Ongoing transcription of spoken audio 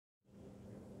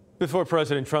Before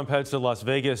President Trump heads to Las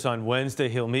Vegas on Wednesday,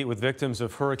 he'll meet with victims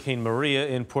of Hurricane Maria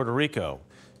in Puerto Rico.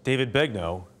 David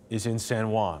Begnaud is in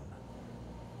San Juan.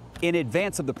 In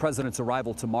advance of the president's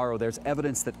arrival tomorrow, there's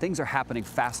evidence that things are happening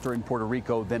faster in Puerto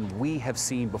Rico than we have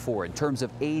seen before in terms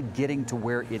of aid getting to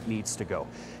where it needs to go.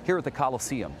 Here at the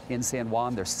Coliseum in San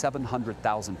Juan, there's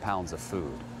 700,000 pounds of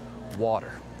food,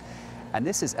 water. And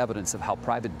this is evidence of how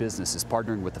private business is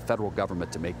partnering with the federal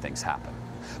government to make things happen.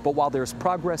 But while there's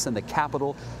progress in the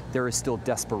capital, there is still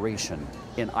desperation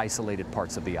in isolated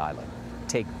parts of the island.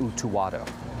 Take Utuado.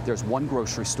 There's one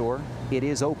grocery store. It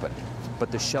is open,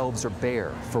 but the shelves are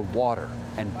bare for water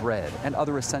and bread and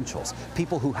other essentials.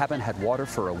 People who haven't had water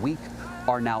for a week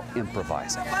are now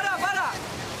improvising.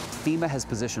 FEMA has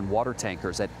positioned water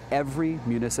tankers at every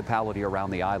municipality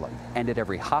around the island, and at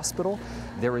every hospital,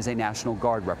 there is a National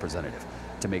Guard representative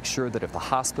to make sure that if the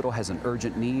hospital has an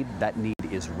urgent need, that need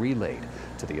is relayed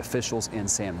to the officials in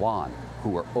San Juan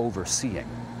who are overseeing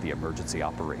the emergency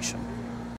operation.